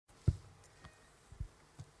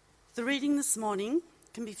The reading this morning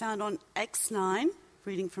can be found on Acts 9,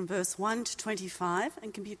 reading from verse 1 to 25,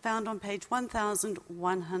 and can be found on page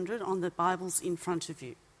 1100 on the Bibles in front of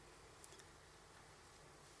you.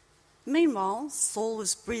 Meanwhile, Saul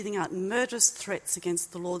was breathing out murderous threats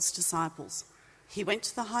against the Lord's disciples. He went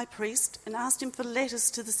to the high priest and asked him for letters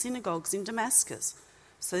to the synagogues in Damascus,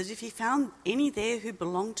 so that if he found any there who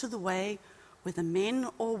belonged to the way, whether men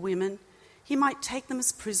or women, he might take them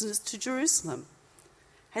as prisoners to Jerusalem.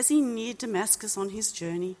 As he neared Damascus on his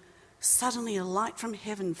journey, suddenly a light from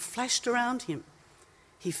heaven flashed around him.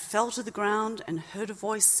 He fell to the ground and heard a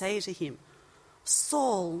voice say to him,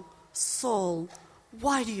 "Saul, Saul,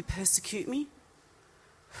 why do you persecute me?"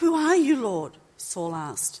 "Who are you, Lord?" Saul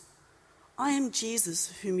asked. "I am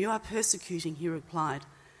Jesus, whom you are persecuting," he replied.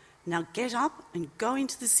 "Now get up and go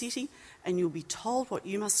into the city, and you'll be told what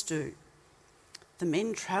you must do." The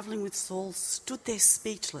men travelling with Saul stood there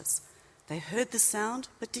speechless. They heard the sound,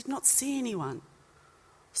 but did not see anyone.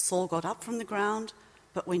 Saul got up from the ground,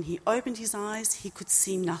 but when he opened his eyes, he could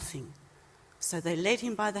see nothing. So they led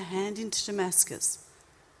him by the hand into Damascus.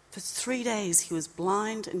 For 3 days he was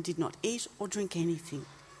blind and did not eat or drink anything.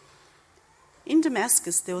 In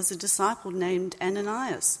Damascus there was a disciple named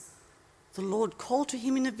Ananias. The Lord called to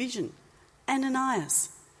him in a vision, "Ananias."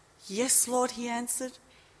 "Yes, Lord," he answered.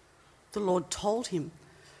 The Lord told him,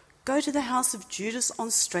 "Go to the house of Judas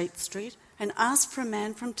on Straight Street and ask for a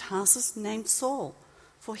man from Tarsus named Saul,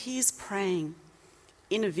 for he is praying.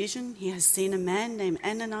 In a vision he has seen a man named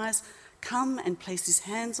Ananias come and place his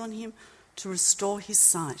hands on him to restore his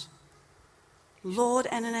sight." "Lord,"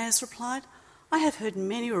 Ananias replied, "I have heard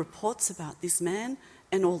many reports about this man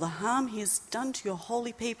and all the harm he has done to your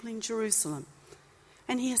holy people in Jerusalem.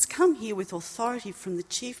 And he has come here with authority from the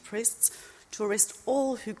chief priests to arrest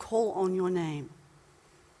all who call on your name."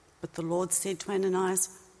 But the Lord said to Ananias,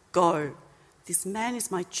 "Go, this man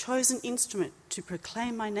is my chosen instrument to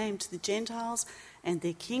proclaim my name to the Gentiles and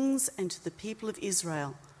their kings and to the people of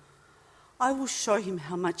Israel. I will show him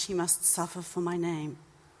how much he must suffer for my name."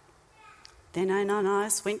 Then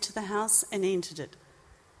Ananias went to the house and entered it.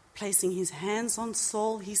 Placing his hands on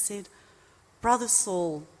Saul, he said, "Brother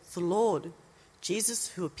Saul, the Lord, Jesus,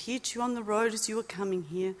 who appeared to you on the road as you were coming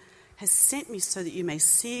here, has sent me so that you may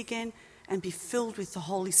see again and be filled with the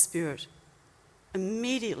Holy Spirit."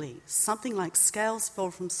 Immediately, something like scales fell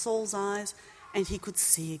from Saul's eyes, and he could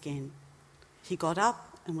see again. He got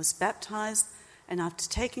up and was baptized, and after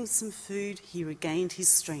taking some food, he regained his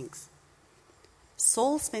strength.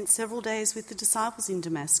 Saul spent several days with the disciples in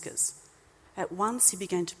Damascus. At once he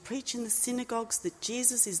began to preach in the synagogues that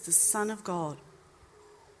Jesus is the Son of God.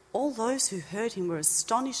 All those who heard him were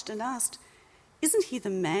astonished and asked, "Isn't he the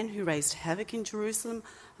man who raised havoc in Jerusalem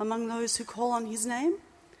among those who call on his name?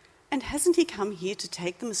 And hasn't he come here to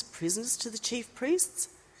take them as prisoners to the chief priests?"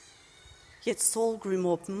 Yet Saul grew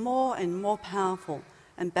more and more powerful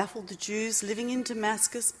and baffled the Jews living in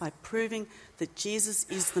Damascus by proving that Jesus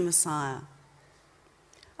is the Messiah.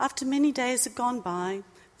 After many days had gone by,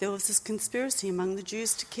 there was this conspiracy among the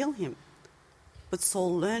Jews to kill him. But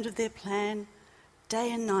Saul learned of their plan. Day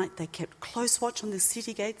and night they kept close watch on the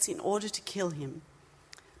city gates in order to kill him.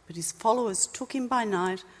 But his followers took him by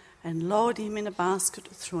night and lowered him in a basket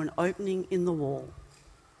through an opening in the wall.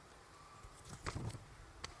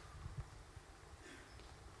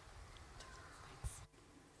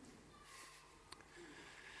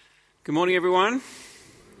 Good morning, everyone.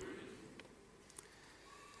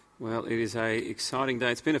 Well, it is an exciting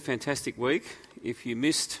day. It's been a fantastic week. If you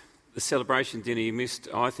missed the celebration dinner, you missed,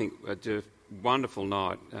 I think, a wonderful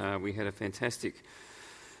night. We had a fantastic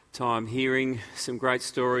time hearing some great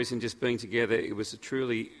stories and just being together. It was a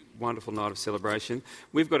truly wonderful night of celebration.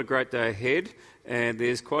 We've got a great day ahead, and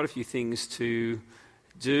there's quite a few things to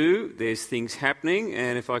do. There's things happening,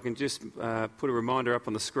 and if I can just put a reminder up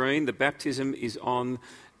on the screen, the baptism is on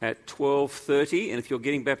at 12:30, and if you're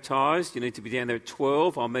getting baptised, you need to be down there at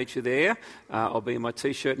 12. I'll meet you there. I'll be in my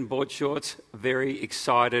T-shirt and board shorts, very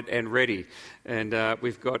excited and ready. And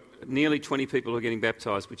we've got nearly 20 people who are getting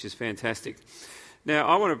baptised, which is fantastic. Now,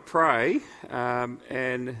 I want to pray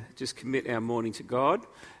and just commit our morning to God.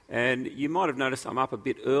 And you might have noticed I'm up a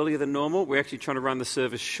bit earlier than normal. We're actually trying to run the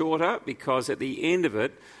service shorter because at the end of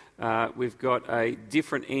it, we've got a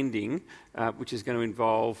different ending, which is going to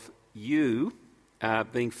involve you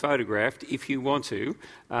being photographed, if you want to,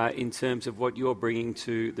 in terms of what you're bringing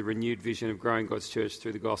to the renewed vision of growing God's church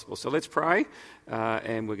through the gospel. So let's pray,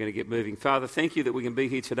 and we're going to get moving. Father, thank you that we can be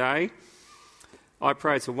here today. I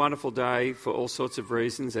pray it's a wonderful day for all sorts of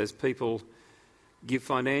reasons, as people give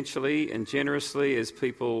financially and generously, as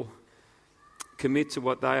people commit to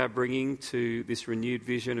what they are bringing to this renewed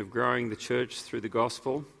vision of growing the church through the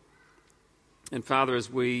gospel. And Father, as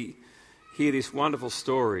we hear this wonderful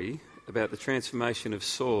story about the transformation of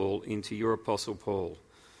Saul into your Apostle Paul,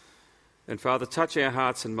 and Father, touch our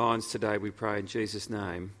hearts and minds today, we pray in Jesus'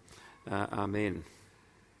 name. Amen.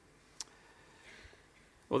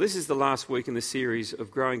 Well, this is the last week in the series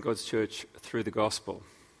of Growing God's Church through the Gospel.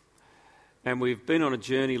 And we've been on a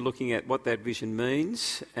journey looking at what that vision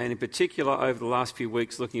means, and in particular over the last few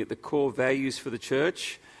weeks looking at the core values for the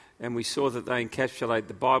church. And we saw that they encapsulate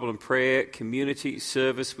the Bible and prayer, community,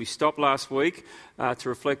 service. We stopped last week to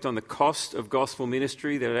reflect on the cost of gospel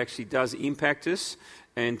ministry, that it actually does impact us,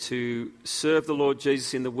 and to serve the Lord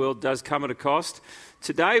Jesus in the world does come at a cost.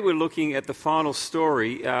 Today we're looking at the final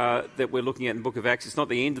story that we're looking at in the book of Acts. It's not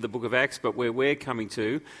the end of the book of Acts, but where we're coming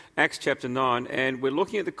to, Acts chapter 9, and we're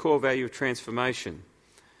looking at the core value of transformation.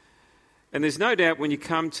 And there's no doubt when you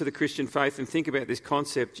come to the Christian faith and think about this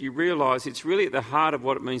concept, you realise it's really at the heart of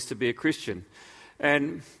what it means to be a Christian.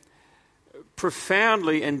 And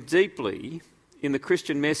profoundly and deeply in the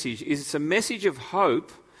Christian message is it's a message of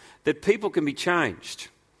hope that people can be changed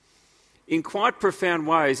in quite profound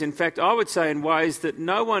ways. In fact, I would say in ways that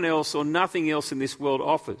no one else or nothing else in this world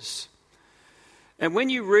offers. And when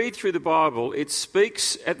you read through the Bible, it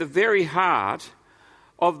speaks at the very heart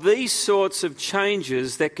of these sorts of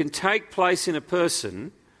changes that can take place in a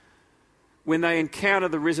person when they encounter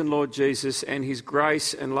the risen Lord Jesus and his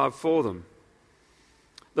grace and love for them.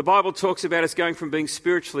 The Bible talks about us going from being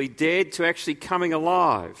spiritually dead to actually coming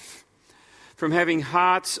alive, from having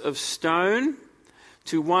hearts of stone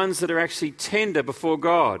to ones that are actually tender before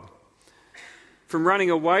God, from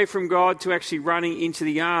running away from God to actually running into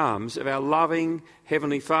the arms of our loving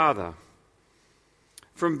Heavenly Father,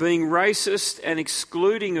 from being racist and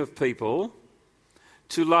excluding of people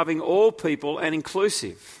to loving all people and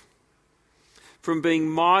inclusive, from being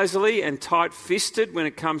miserly and tight-fisted when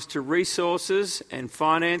it comes to resources and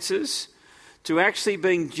finances to actually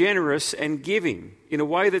being generous and giving in a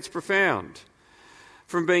way that's profound,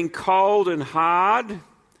 from being cold and hard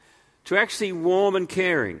to actually warm and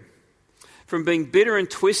caring, from being bitter and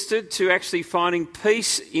twisted to actually finding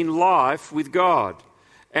peace in life with God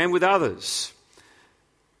and with others.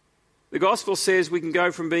 The gospel says we can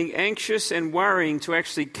go from being anxious and worrying to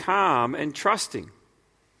actually calm and trusting,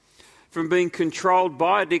 from being controlled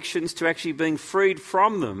by addictions to actually being freed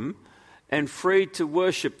from them and freed to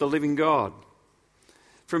worship the living God,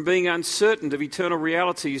 from being uncertain of eternal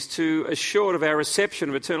realities to assured of our reception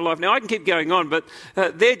of eternal life. Now, I can keep going on, but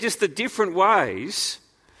they're just the different ways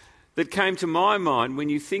that came to my mind when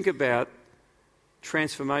you think about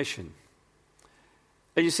transformation.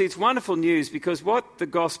 And you see, it's wonderful news because what the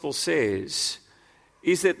gospel says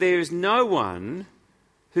is that there is no one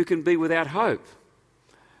who can be without hope.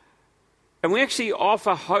 And we actually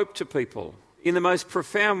offer hope to people in the most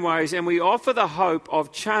profound ways, and we offer the hope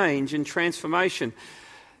of change and transformation.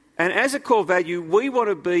 And as a core value, we want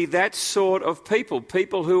to be that sort of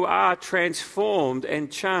people who are transformed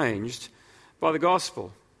and changed by the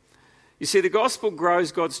gospel. You see, the gospel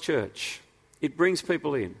grows God's church. It brings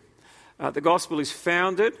people in. The gospel is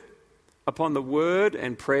founded upon the word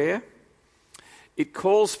and prayer. It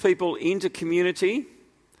calls people into community.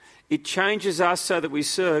 It changes us so that we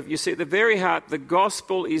serve. You see, at the very heart, the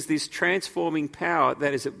gospel is this transforming power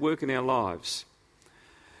that is at work in our lives.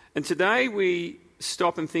 And today we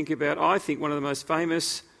stop and think about, I think, one of the most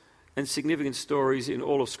famous and significant stories in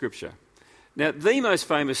all of Scripture. Now, the most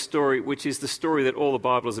famous story, which is the story that all the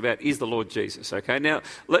Bible is about, is the Lord Jesus, okay? Now,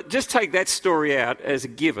 just take that story out as a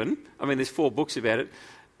given. I mean, there's 4 books about it.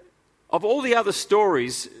 Of all the other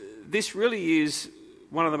stories, this really is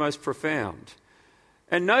one of the most profound.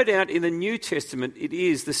 And no doubt in the New Testament, it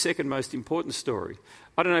is the second most important story.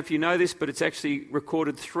 I don't know if you know this, but it's actually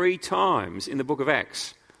recorded 3 times in the book of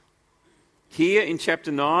Acts. Here in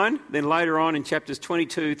chapter 9, then later on in chapters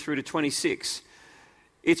 22 through to 26.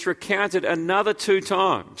 It's recounted another 2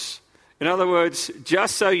 times. In other words,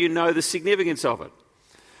 just so you know the significance of it.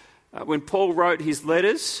 When Paul wrote his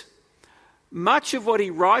letters, much of what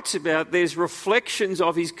he writes about, there's reflections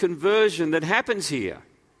of his conversion that happens here,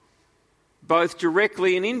 both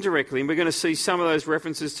directly and indirectly, and we're going to see some of those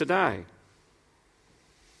references today.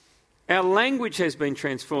 Our language has been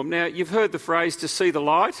transformed. Now, you've heard the phrase, to see the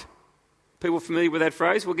light. People familiar with that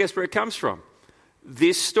phrase? Well, guess where it comes from?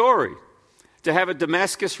 This story. To have a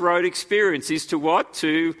Damascus Road experience is to what?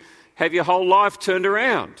 To have your whole life turned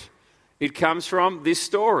around. It comes from this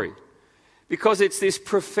story. Because it's this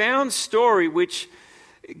profound story which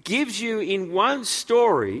gives you in one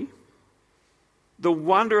story the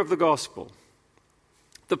wonder of the gospel,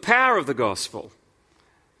 the power of the gospel.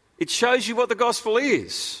 It shows you what the gospel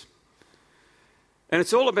is. And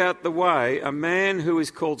it's all about the way a man who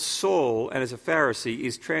is called Saul and is a Pharisee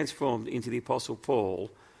is transformed into the Apostle Paul,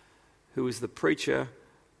 who is the preacher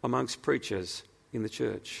amongst preachers in the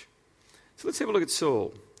church. So let's have a look at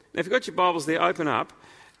Saul. Now, if you've got your Bibles there, open up.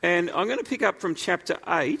 And I'm going to pick up from chapter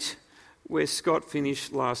 8, where Scott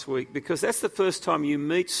finished last week, because that's the first time you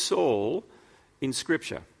meet Saul in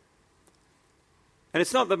Scripture. And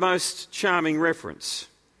it's not the most charming reference.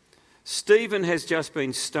 Stephen has just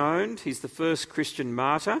been stoned. He's the first Christian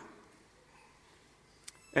martyr.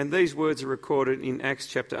 And these words are recorded in Acts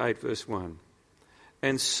chapter 8, verse 1.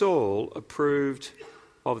 And Saul approved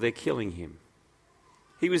of their killing him.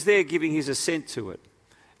 He was there giving his assent to it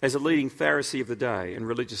as a leading Pharisee of the day and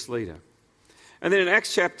religious leader. And then in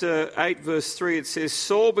Acts chapter 8, verse 3, it says,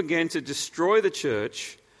 Saul began to destroy the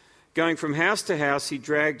church. Going from house to house, he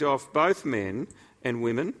dragged off both men and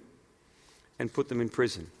women and put them in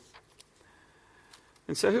prison.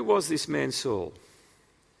 And so who was this man Saul?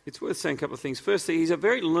 It's worth saying a couple of things. Firstly, he's a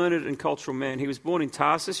very learned and cultural man. He was born in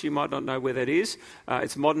Tarsus. You might not know where that is.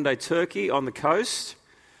 It's modern-day Turkey on the coast.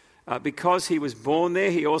 Because he was born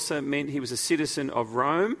there, he also meant he was a citizen of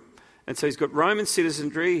Rome. And so he's got Roman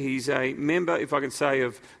citizenry. He's a member, if I can say,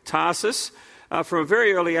 of Tarsus. From a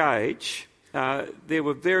very early age, there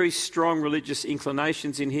were very strong religious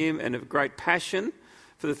inclinations in him and a great passion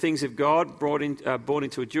for the things of God, born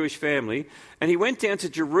into a Jewish family. And he went down to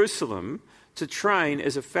Jerusalem to train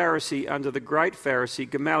as a Pharisee under the great Pharisee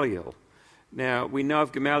Gamaliel. Now, we know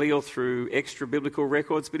of Gamaliel through extra-biblical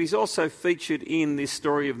records, but he's also featured in this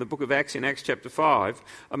story of the book of Acts in Acts chapter 5,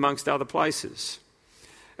 amongst other places.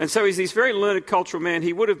 And so he's this very learned cultural man.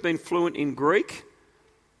 He would have been fluent in Greek,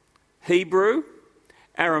 Hebrew,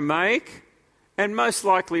 Aramaic, and most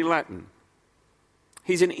likely Latin.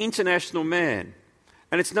 He's an international man.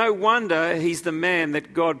 And it's no wonder he's the man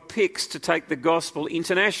that God picks to take the gospel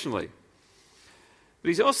internationally. But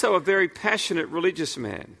he's also a very passionate religious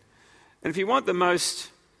man. And if you want the most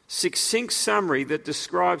succinct summary that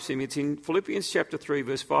describes him, it's in Philippians chapter 3,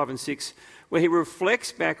 verse 5 and 6, where he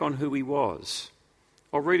reflects back on who he was.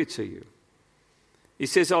 I'll read it to you. He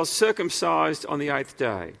says, I was circumcised on the 8th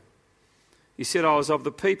day. He said, I was of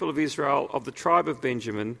the people of Israel, of the tribe of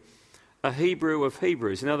Benjamin, a Hebrew of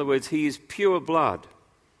Hebrews. In other words, he is pure blood.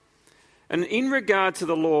 And in regard to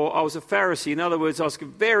the law, I was a Pharisee. In other words, I was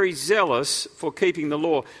very zealous for keeping the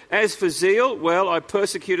law. As for zeal, well, I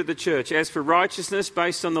persecuted the church. As for righteousness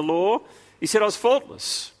based on the law, he said I was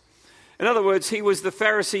faultless. In other words, he was the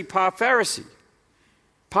Pharisee,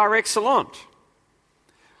 par excellence,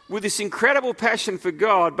 with this incredible passion for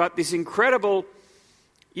God, but this incredible,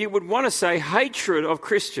 you would want to say, hatred of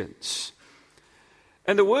Christians.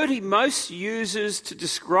 And the word he most uses to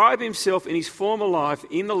describe himself in his former life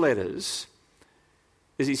in the letters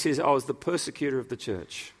is he says, I was the persecutor of the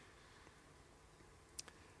church.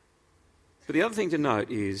 But the other thing to note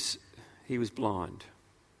is he was blind.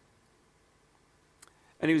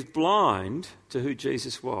 And he was blind to who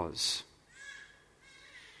Jesus was.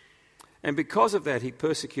 And because of that, he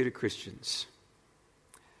persecuted Christians.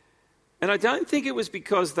 And I don't think it was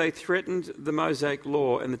because they threatened the Mosaic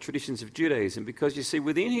law and the traditions of Judaism, because you see,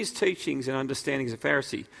 within his teachings and understandings as a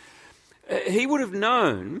Pharisee, he would have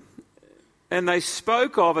known, and they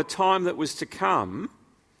spoke of a time that was to come,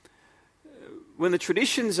 when the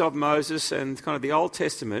traditions of Moses and kind of the Old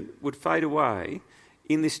Testament would fade away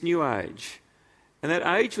in this new age. And that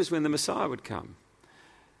age was when the Messiah would come.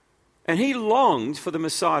 And he longed for the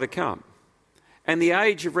Messiah to come and the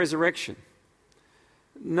age of resurrection.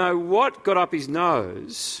 No, what got up his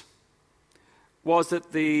nose was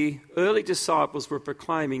that the early disciples were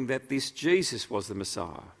proclaiming that this Jesus was the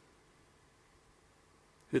Messiah,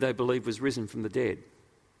 who they believed was risen from the dead.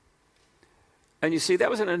 And you see,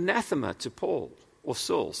 that was an anathema to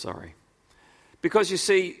Saul. Because you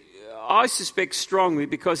see, I suspect strongly,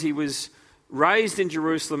 because he was raised in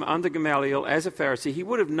Jerusalem under Gamaliel as a Pharisee, he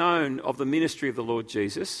would have known of the ministry of the Lord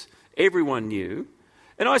Jesus. Everyone knew.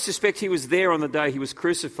 And I suspect he was there on the day he was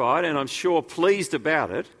crucified, and I'm sure pleased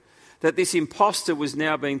about it, that this impostor was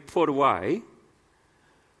now being put away.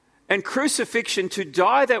 And crucifixion, to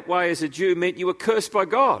die that way as a Jew, meant you were cursed by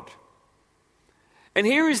God. And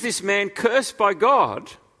here is this man cursed by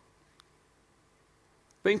God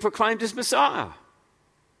being proclaimed as Messiah.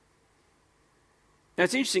 Now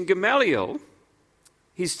it's interesting, Gamaliel,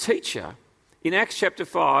 his teacher, in Acts chapter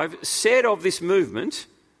 5, said of this movement,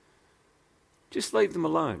 just leave them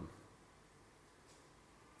alone.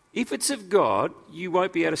 If it's of God, you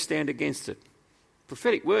won't be able to stand against it.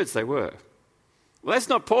 Prophetic words they were. Well, that's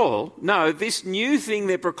not Paul. No, this new thing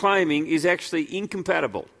they're proclaiming is actually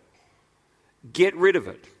incompatible. Get rid of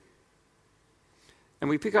it. And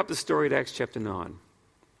we pick up the story at Acts chapter 9.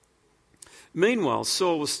 Meanwhile,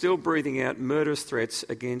 Saul was still breathing out murderous threats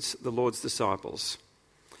against the Lord's disciples.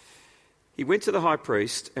 He went to the high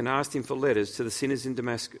priest and asked him for letters to the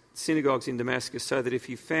synagogues in Damascus, so that if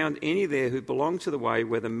he found any there who belonged to the way,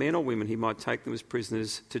 whether men or women, he might take them as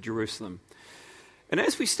prisoners to Jerusalem. And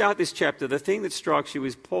as we start this chapter, the thing that strikes you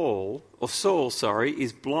is Saul,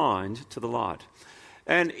 is blind to the light.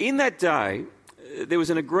 And in that day, there was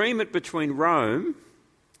an agreement between Rome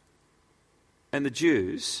and the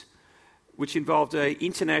Jews, which involved an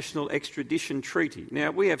international extradition treaty.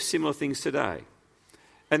 Now, we have similar things today.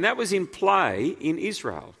 And that was in play in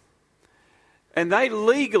Israel. And they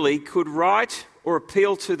legally could write or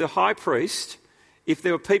appeal to the high priest if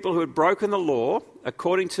there were people who had broken the law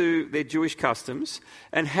according to their Jewish customs,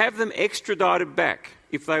 and have them extradited back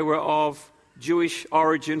if they were of Jewish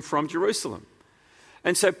origin from Jerusalem.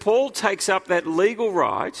 And so Paul takes up that legal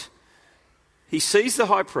right. He sees the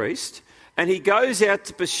high priest and he goes out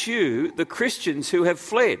to pursue the Christians who have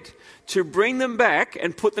fled, to bring them back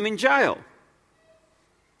and put them in jail.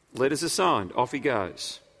 Letters are signed. Off he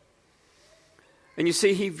goes. And you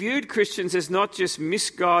see, he viewed Christians as not just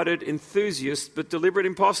misguided enthusiasts, but deliberate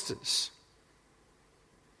imposters.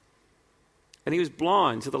 And he was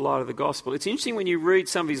blind to the light of the gospel. It's interesting when you read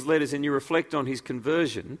some of his letters and you reflect on his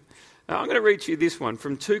conversion. I'm going to read to you this one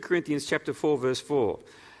from 2 Corinthians chapter 4, verse 4.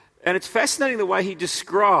 And it's fascinating the way he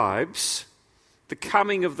describes the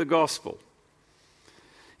coming of the gospel.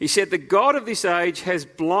 He said, "The God of this age has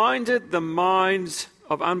blinded the minds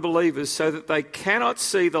of unbelievers so that they cannot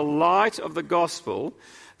see the light of the gospel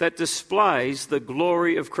that displays the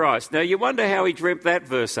glory of Christ." Now you wonder how he dreamt that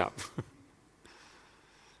verse up.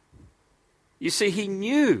 You see, he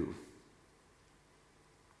knew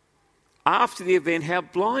after the event how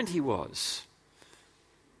blind he was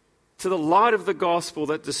to the light of the gospel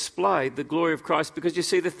that displayed the glory of Christ. Because you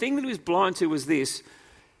see, the thing that he was blind to was this: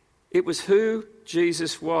 it was who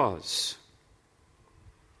Jesus was.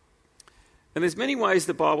 And there's many ways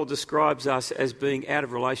the Bible describes us as being out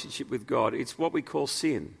of relationship with God. It's what we call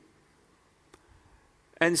sin.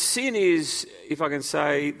 And sin is, if I can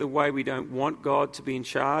say, the way we don't want God to be in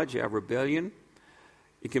charge, our rebellion.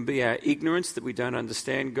 It can be our ignorance that we don't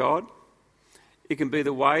understand God. It can be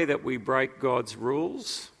the way that we break God's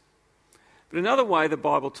rules. But another way the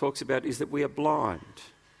Bible talks about is that we are blind.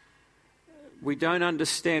 We don't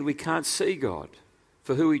understand, we can't see God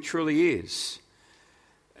for who he truly is.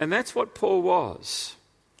 And that's what Paul was.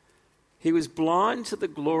 He was blind to the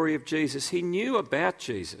glory of Jesus. He knew about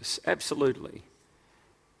Jesus, absolutely.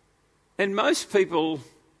 And most people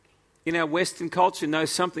in our Western culture know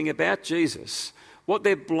something about Jesus. What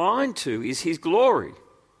they're blind to is his glory,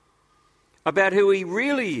 about who he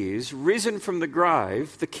really is, risen from the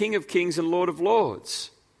grave, the King of Kings and Lord of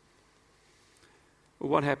Lords. Well,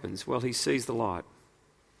 what happens? Well, he sees the light.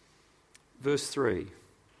 Verse 3.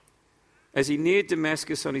 As he neared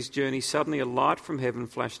Damascus on his journey, suddenly a light from heaven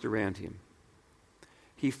flashed around him.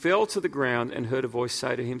 He fell to the ground and heard a voice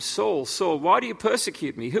say to him, "Saul, Saul, why do you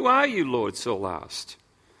persecute me? Who are you, Lord?" Saul asked.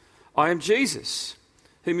 "I am Jesus,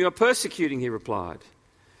 whom you are persecuting," he replied.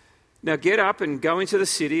 "Now get up and go into the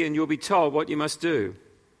city, and you'll be told what you must do."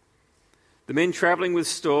 The men travelling with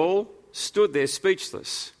Saul stood there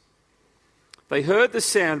speechless. They heard the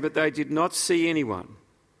sound, but they did not see anyone.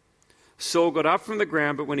 Saul got up from the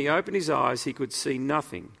ground, but when he opened his eyes, he could see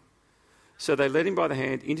nothing. So they led him by the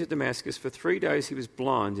hand into Damascus. For 3 days he was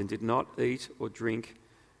blind and did not eat or drink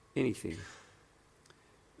anything.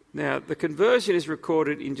 Now, the conversion is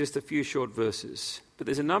recorded in just a few short verses, but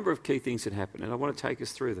there's a number of key things that happen, and I want to take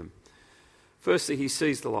us through them. Firstly, he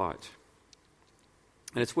sees the light.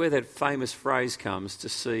 And it's where that famous phrase comes, to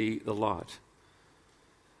see the light.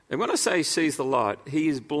 And when I say he sees the light, he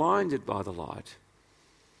is blinded by the light.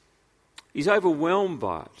 He's overwhelmed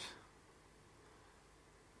by it.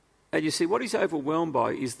 And you see, what he's overwhelmed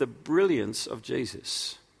by is the brilliance of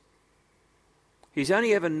Jesus. He's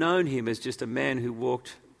only ever known him as just a man who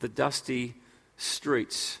walked the dusty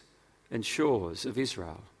streets and shores of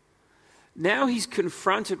Israel. Now he's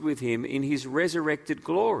confronted with him in his resurrected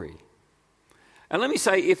glory. And let me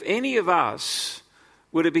say, if any of us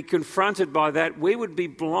were to be confronted by that, we would be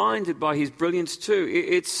blinded by his brilliance too.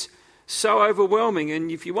 It's so overwhelming.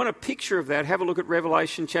 And if you want a picture of that, have a look at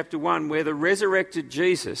Revelation chapter 1, where the resurrected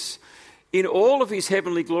Jesus, in all of his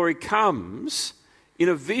heavenly glory, comes in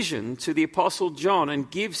a vision to the Apostle John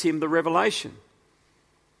and gives him the revelation.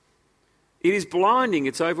 It is blinding,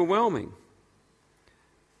 it's overwhelming.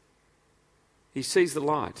 He sees the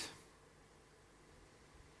light.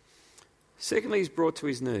 Secondly, he's brought to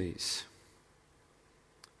his knees.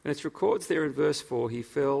 And it records there in verse 4, he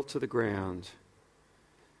fell to the ground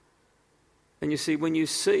And you see, when you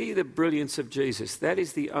see the brilliance of Jesus, that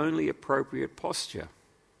is the only appropriate posture.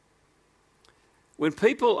 When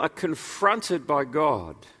people are confronted by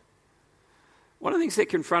God, one of the things they're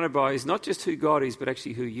confronted by is not just who God is, but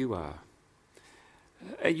actually who you are.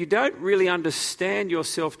 And you don't really understand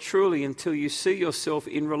yourself truly until you see yourself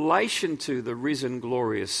in relation to the risen,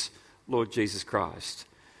 glorious Lord Jesus Christ.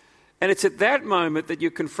 And it's at that moment that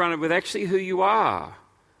you're confronted with actually who you are,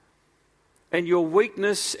 and your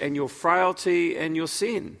weakness and your frailty and your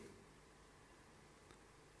sin.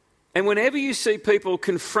 And whenever you see people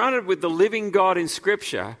confronted with the living God in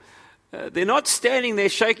Scripture, they're not standing there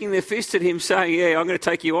shaking their fist at him saying, yeah, I'm going to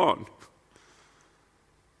take you on.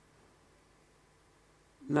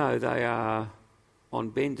 No, they are on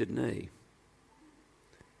bended knee.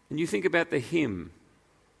 And you think about the hymn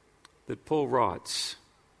that Paul writes,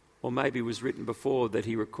 or maybe was written before, that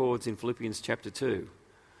he records in Philippians chapter 2.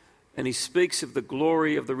 And he speaks of the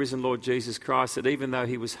glory of the risen Lord Jesus Christ, that even though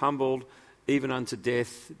he was humbled even unto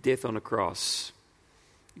death, death on a cross,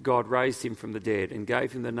 God raised him from the dead and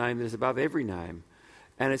gave him the name that is above every name.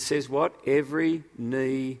 And it says what? Every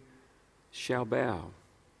knee shall bow.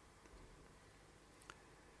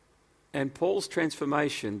 And Paul's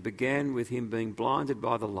transformation began with him being blinded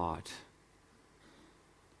by the light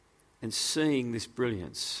and seeing this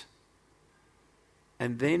brilliance,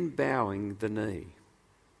 and then bowing the knee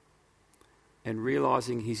and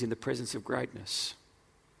realising he's in the presence of greatness.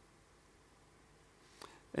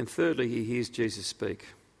 And thirdly, he hears Jesus speak.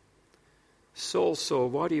 Saul, Saul,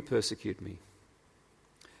 why do you persecute me?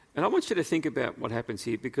 And I want you to think about what happens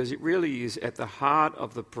here, because it really is at the heart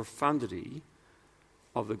of the profundity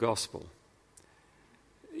of the gospel.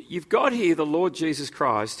 You've got here the Lord Jesus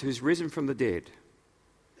Christ, who's risen from the dead,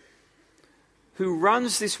 who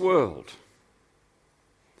runs this world.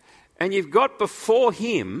 And you've got before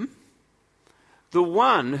him the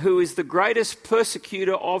one who is the greatest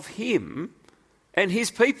persecutor of him and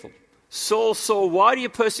his people. Saul, Saul, why do you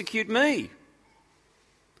persecute me?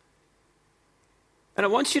 And I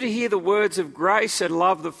want you to hear the words of grace and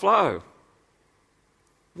love that flow.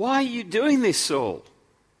 Why are you doing this, Saul?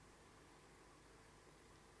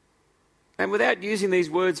 And without using these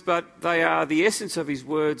words, but they are the essence of his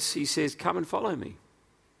words, he says, come and follow me.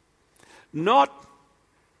 Not,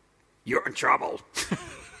 you're in trouble.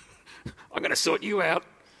 I'm going to sort you out.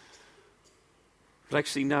 But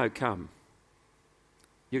actually, no, come.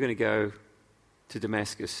 You're going to go to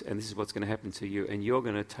Damascus, and this is what's going to happen to you, and you're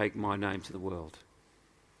going to take my name to the world.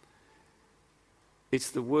 It's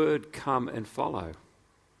the word come and follow.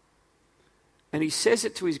 And he says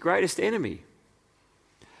it to his greatest enemy.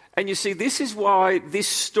 And you see, this is why this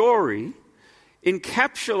story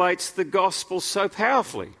encapsulates the gospel so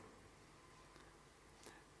powerfully.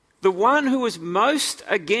 The one who was most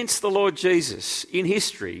against the Lord Jesus in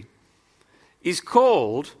history is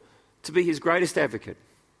called to be his greatest advocate.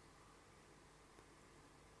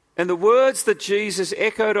 And the words that Jesus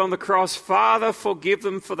echoed on the cross, Father, forgive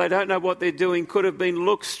them for they don't know what they're doing, could have been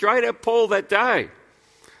looked straight at Paul that day.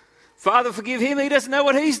 Father, forgive him, he doesn't know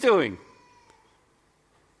what he's doing.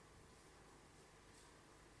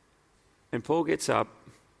 And Paul gets up,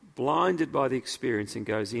 blinded by the experience, and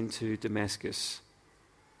goes into Damascus,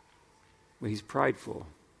 where he's prayed for.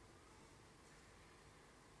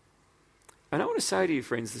 And I want to say to you,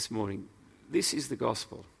 friends, this morning, this is the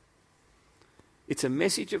gospel. It's a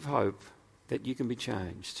message of hope that you can be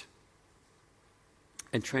changed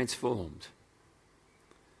and transformed.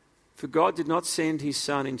 For God did not send his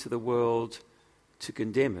Son into the world to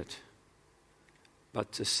condemn it,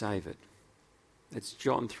 but to save it. That's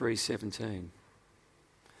John 3:17.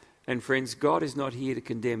 And friends, God is not here to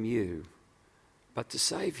condemn you, but to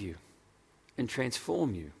save you and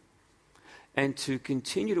transform you, and to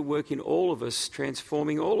continue to work in all of us,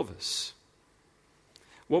 transforming all of us.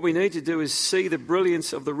 What we need to do is see the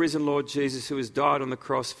brilliance of the risen Lord Jesus who has died on the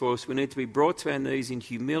cross for us. We need to be brought to our knees in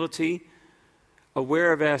humility,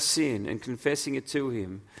 aware of our sin and confessing it to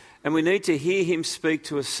him. And we need to hear him speak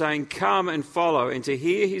to us saying, come and follow, and to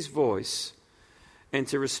hear his voice and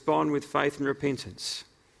to respond with faith and repentance.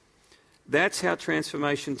 That's how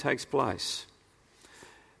transformation takes place.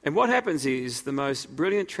 And what happens is the most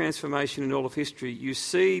brilliant transformation in all of history. You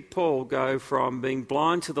see Paul go from being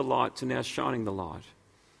blind to the light to now shining the light.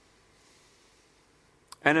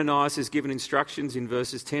 Ananias is given instructions in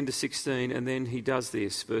verses 10 to 16, and then he does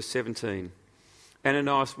this, verse 17.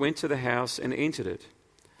 Ananias went to the house and entered it.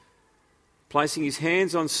 Placing his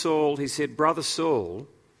hands on Saul, he said, Brother Saul,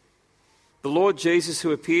 the Lord Jesus,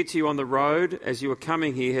 who appeared to you on the road as you were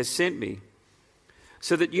coming here, has sent me,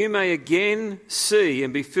 so that you may again see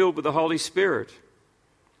and be filled with the Holy Spirit.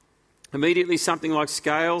 Immediately something like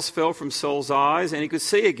scales fell from Saul's eyes and he could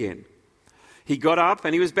see again. He got up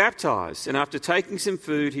and he was baptised, and after taking some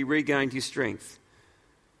food he regained his strength.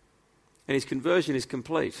 And his conversion is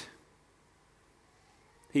complete.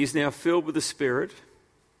 He is now filled with the Spirit,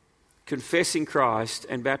 confessing Christ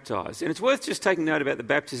and baptised. And it's worth just taking note about the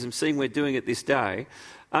baptism, seeing we're doing it this day.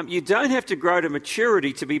 You don't have to grow to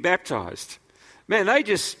maturity to be baptised. Man, they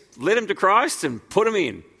just led him to Christ and put him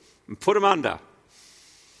in and put him under.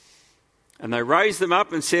 And they raised them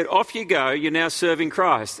up and said, off you go, you're now serving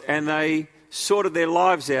Christ. And they sorted their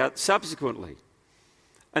lives out subsequently.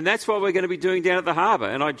 And that's what we're going to be doing down at the harbour.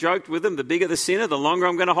 And I joked with them, the bigger the sinner, the longer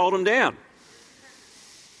I'm going to hold them down.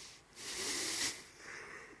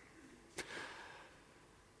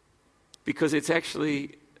 Because it's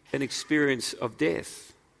actually an experience of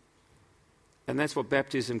death. And that's what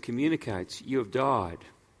baptism communicates. You have died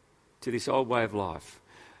to this old way of life.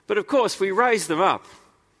 But of course, we raise them up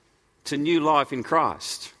to new life in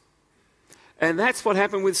Christ. And that's what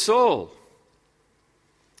happened with Saul.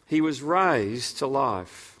 He was raised to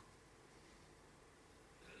life.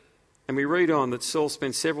 And we read on that Saul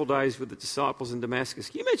spent several days with the disciples in Damascus.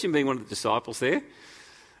 Can you imagine being one of the disciples there?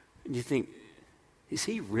 And you think, is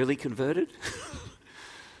he really converted?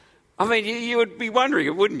 I mean, you would be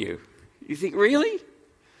wondering, wouldn't you? You think, really?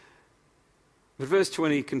 But verse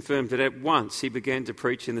 20 confirmed that at once he began to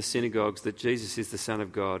preach in the synagogues that Jesus is the Son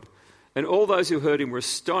of God. And all those who heard him were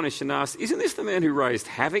astonished and asked, isn't this the man who raised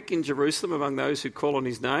havoc in Jerusalem among those who call on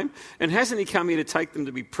his name? And hasn't he come here to take them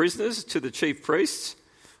to be prisoners to the chief priests?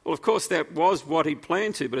 Well, of course, that was what he'd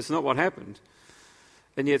planned to, but it's not what happened.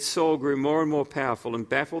 And yet Saul grew more and more powerful and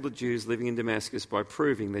baffled the Jews living in Damascus by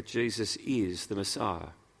proving that Jesus is the Messiah.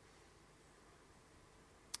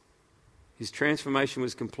 His transformation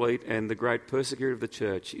was complete, and the great persecutor of the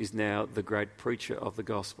church is now the great preacher of the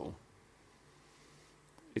gospel.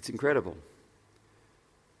 It's incredible.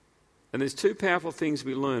 And there's two powerful things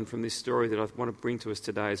we learn from this story that I want to bring to us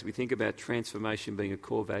today as we think about transformation being a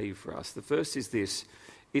core value for us. The first is this: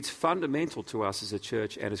 it's fundamental to us as a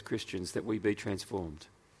church and as Christians that we be transformed.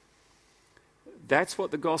 That's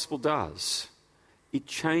what the gospel does. It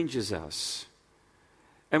changes us.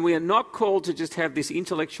 And we are not called to just have this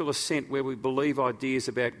intellectual assent where we believe ideas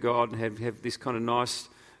about God and have this kind of nice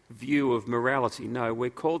view of morality. No, we're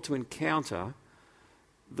called to encounter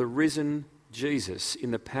the risen Jesus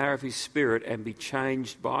in the power of his Spirit and be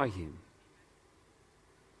changed by him.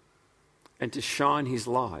 And to shine his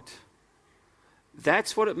light.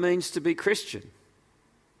 That's what it means to be Christian.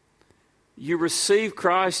 You receive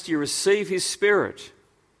Christ, you receive his Spirit,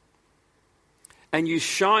 and you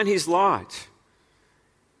shine his light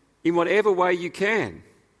in whatever way you can.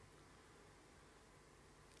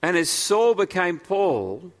 And as Saul became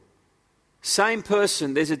Paul, same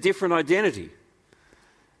person, there's a different identity.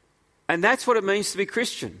 And that's what it means to be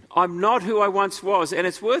Christian. I'm not who I once was. And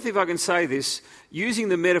it's worth, if I can say this, using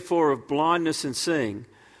the metaphor of blindness and seeing.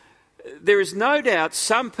 There is no doubt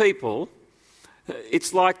some people,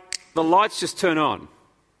 it's like the lights just turn on.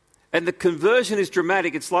 And the conversion is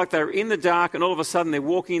dramatic. It's like they're in the dark and all of a sudden they're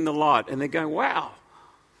walking in the light and they're going, wow.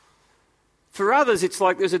 For others, it's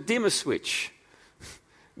like there's a dimmer switch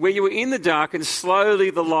where you were in the dark and slowly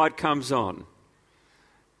the light comes on.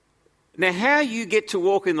 Now, how you get to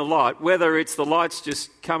walk in the light, whether it's the lights just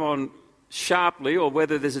come on sharply or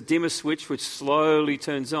whether there's a dimmer switch which slowly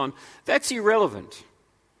turns on, that's irrelevant.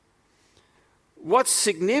 What's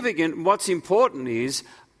significant, what's important is,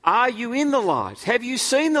 are you in the light? Have you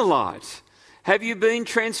seen the light? Have you been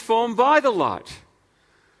transformed by the light?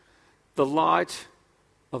 The light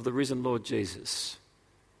of the risen Lord Jesus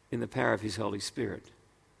in the power of his Holy Spirit.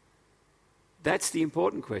 That's the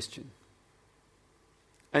important question.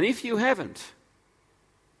 And if you haven't,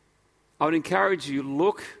 I would encourage you,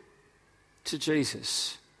 look to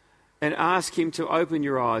Jesus and ask him to open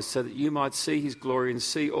your eyes so that you might see his glory and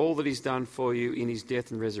see all that he's done for you in his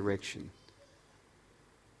death and resurrection.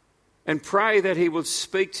 And pray that he will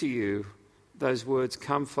speak to you those words,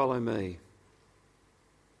 come follow me.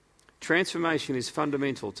 Transformation is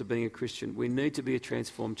fundamental to being a Christian. We need to be a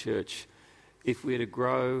transformed church if we're to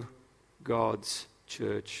grow God's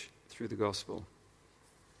church through the gospel.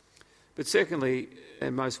 But secondly,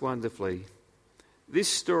 and most wonderfully, this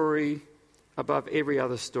story, above every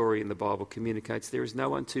other story in the Bible, communicates there is no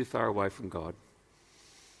one too far away from God.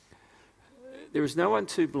 There is no one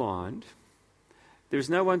too blind. There is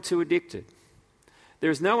no one too addicted.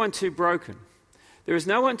 There is no one too broken. There is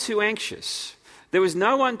no one too anxious. There was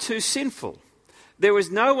no one too sinful. There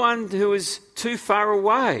was no one who was too far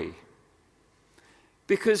away.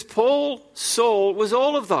 Because Saul was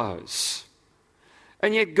all of those.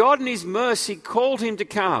 And yet God in his mercy called him to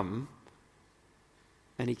come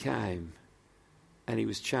And he came, and he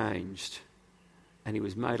was changed, and he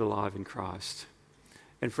was made alive in Christ.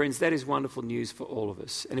 And friends, that is wonderful news for all of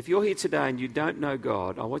us. And if you're here today and you don't know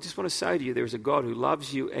God, I just want to say to you, there is a God who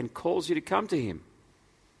loves you and calls you to come to him.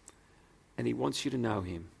 And he wants you to know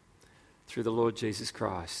him through the Lord Jesus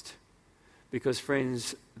Christ. Because,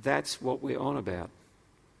 friends, that's what we're on about,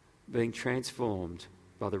 being transformed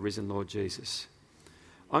by the risen Lord Jesus.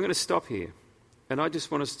 I'm going to stop here. And I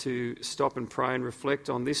just want us to stop and pray and reflect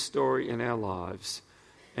on this story in our lives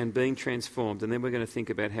and being transformed. And then we're going to think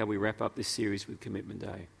about how we wrap up this series with Commitment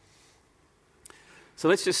Day. So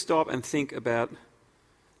let's just stop and think about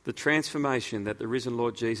the transformation that the risen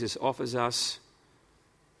Lord Jesus offers us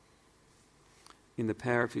in the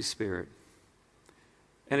power of his Spirit.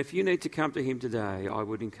 And if you need to come to him today, I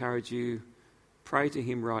would encourage you, pray to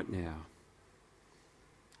him right now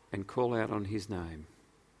and call out on his name.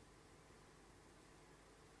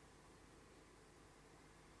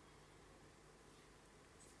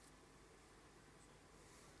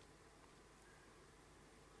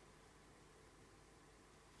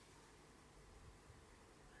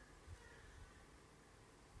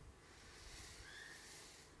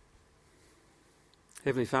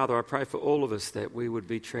 Heavenly Father, I pray for all of us that we would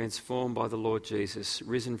be transformed by the Lord Jesus,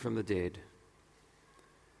 risen from the dead.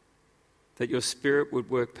 That your Spirit would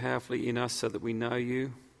work powerfully in us so that we know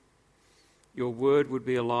you. Your word would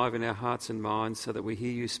be alive in our hearts and minds so that we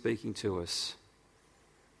hear you speaking to us.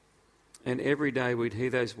 And every day we'd hear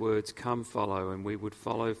those words, come follow, and we would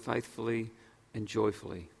follow faithfully and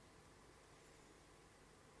joyfully.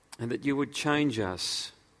 And that you would change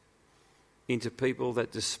us into people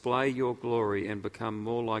that display your glory and become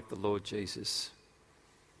more like the Lord Jesus.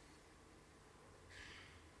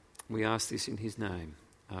 We ask this in his name.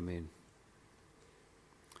 Amen.